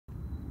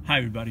Hi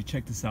everybody,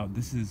 check this out.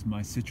 This is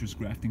my citrus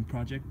grafting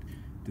project.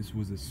 This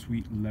was a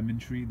sweet lemon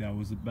tree that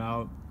was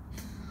about,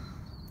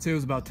 I'd say it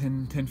was about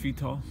 10 feet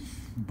tall.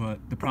 But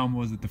the problem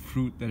was that the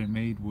fruit that it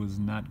made was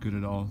not good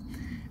at all.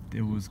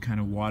 It was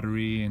kind of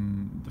watery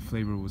and the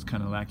flavor was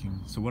kind of lacking.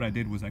 So what I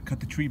did was I cut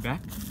the tree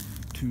back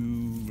to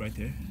right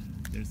there.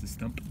 There's the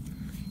stump.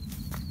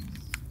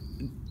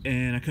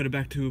 And I cut it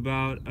back to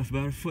about a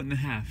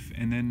 1.5 feet.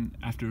 And then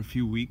after a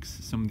few weeks,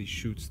 some of these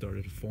shoots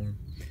started to form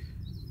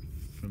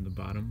from the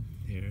bottom.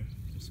 Here,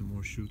 there's some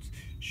more shoots.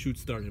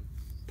 Shoots started to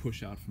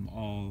push out from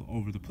all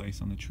over the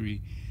place on the tree.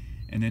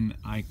 And then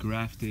I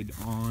grafted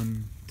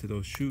on to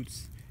those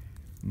shoots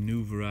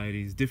new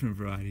varieties, different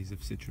varieties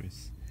of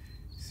citrus.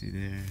 See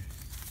there,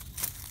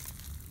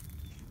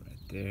 right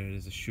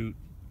there's a shoot,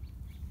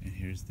 and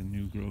here's the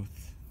new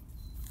growth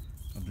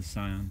of the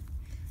scion.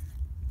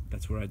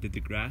 That's where I did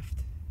the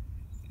graft,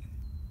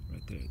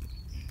 right there.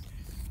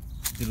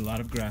 Did a lot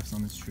of grafts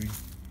on this tree,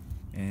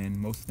 and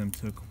most of them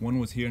took. One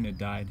was here and it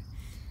died,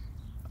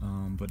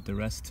 but the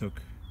rest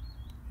took.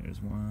 There's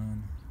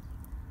one.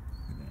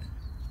 Look at that.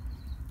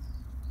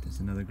 There's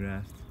another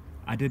graft.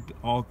 I did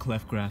all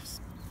cleft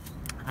grafts.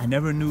 I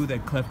never knew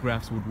that cleft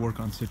grafts would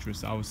work on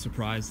citrus. I was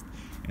surprised,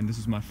 and this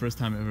is my first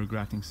time ever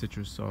grafting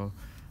citrus, so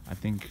I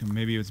think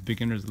maybe it's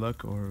beginner's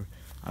luck, or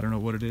I don't know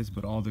what it is,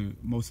 but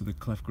most of the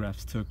cleft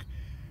grafts took.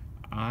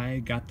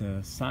 I got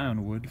the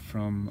scion wood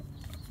from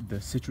the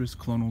Citrus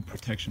Clonal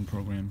Protection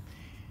Program.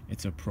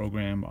 It's a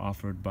program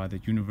offered by the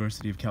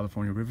University of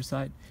California,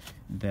 Riverside,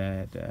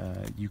 that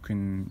you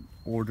can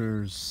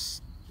order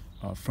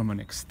from an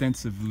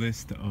extensive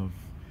list of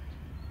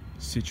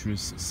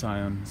citrus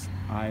scions.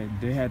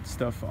 They had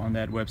stuff on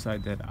that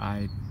website that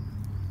I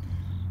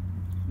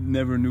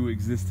never knew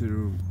existed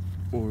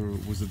or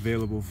was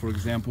available. For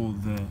example,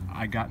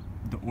 I got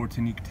the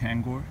Ortenique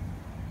Tangor.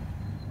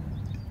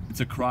 It's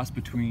a cross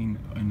between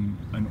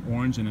an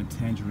orange and a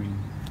tangerine,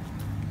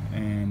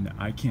 and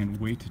I can't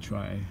wait to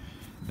try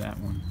that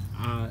one.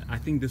 I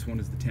think this one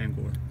is the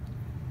Tangor.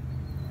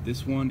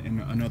 This one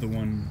and another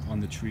one on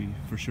the tree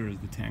for sure is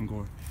the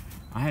Tangor.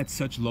 I had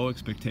such low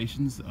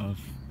expectations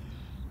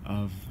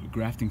of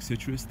grafting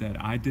citrus that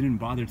I didn't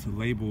bother to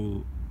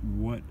label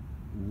what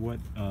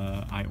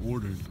I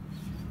ordered.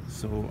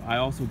 So I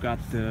also got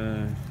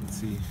the, let's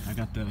see, I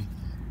got the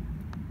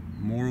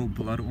Moral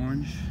Blood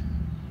Orange.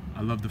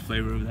 I love the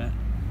flavor of that.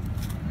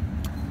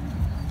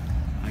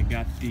 I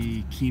got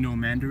the Kino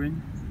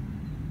Mandarin.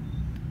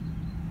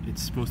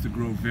 It's supposed to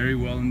grow very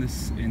well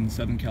in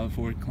Southern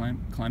California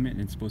climate,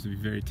 and it's supposed to be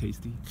very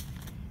tasty.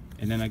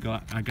 And then I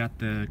got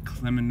the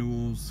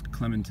Clemenoules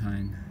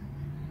Clementine,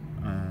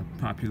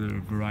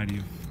 popular variety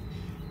of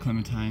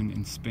clementine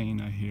in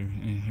Spain, I hear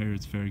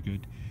it's very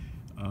good.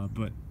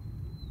 But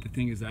the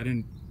thing is,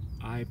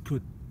 I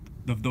put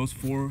those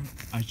four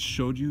I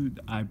showed you,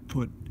 I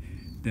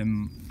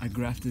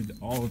grafted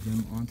all of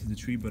them onto the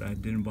tree, but I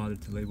didn't bother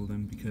to label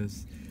them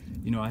because,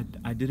 you know,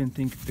 I didn't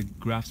think the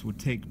grafts would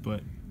take.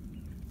 But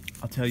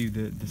I'll tell you,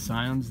 the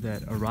scions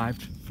that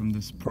arrived from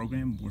this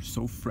program were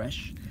so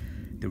fresh.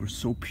 They were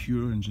so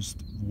pure and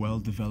just well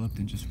developed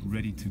and just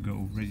ready to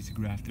go, ready to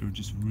graft. They were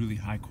just really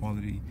high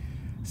quality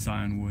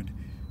scion wood.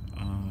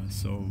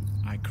 So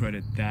I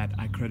credit that.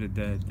 I credit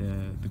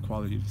the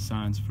quality of the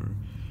scions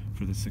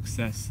for the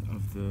success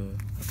of the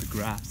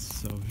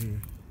grafts. So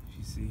here, if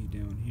you see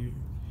down here,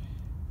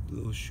 the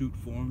little shoot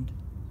formed.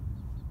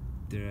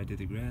 There I did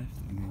the graft,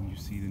 and then you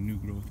see the new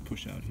growth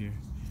push out here.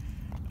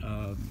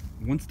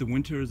 Once the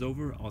winter is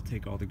over, I'll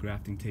take all the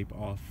grafting tape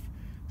off.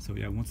 So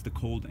yeah, once the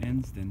cold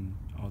ends, then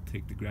I'll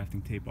take the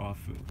grafting tape off,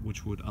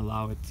 which will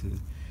allow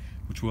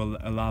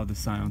the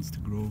scions to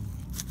grow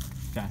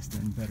faster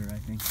and better, I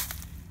think.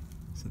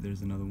 So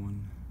there's another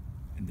one,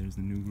 and there's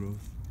the new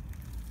growth.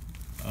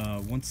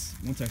 Once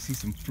I see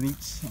some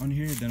fruits on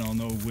here, then I'll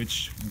know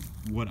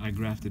what I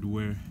grafted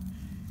where.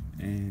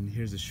 And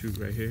here's a shoot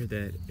right here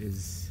that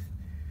is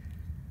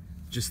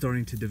just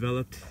starting to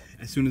develop.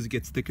 As soon as it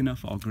gets thick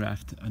enough, I'll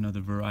graft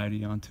another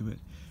variety onto it.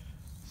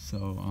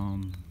 So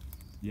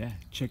yeah,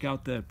 check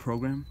out the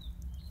program.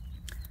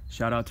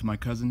 Shout out to my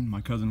cousin.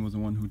 My cousin was the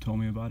one who told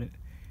me about it.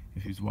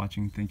 If he's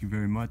watching, thank you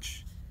very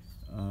much.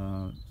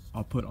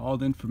 I'll put all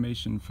the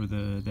information for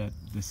the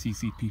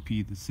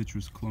CCPP, the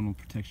Citrus Clonal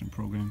Protection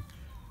Program.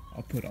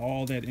 I'll put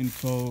all that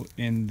info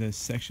in the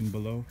section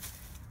below.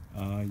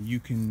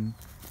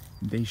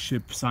 They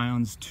ship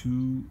scions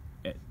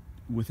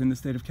within the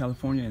state of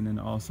California, and then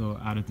also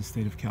out of the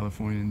state of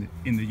California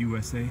in the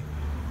USA.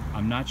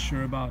 I'm not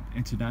sure about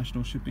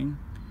international shipping.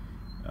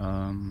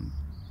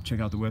 Check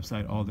out the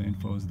website, all the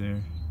info is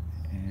there,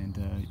 and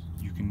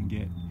you can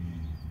get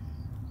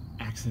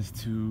access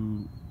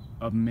to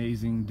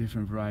amazing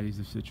different varieties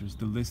of citrus.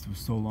 The list was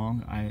so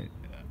long,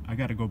 I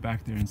got to go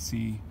back there and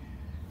see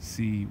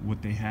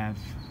what they have,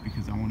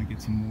 because I want to get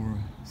some more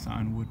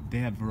scion wood. They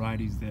have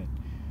varieties that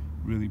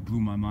really blew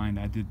my mind.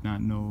 I did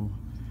not know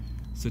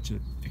such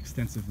an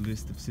extensive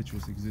list of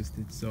citrus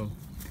existed. So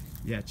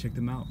yeah, check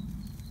them out,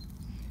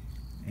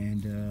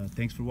 and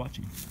thanks for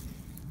watching.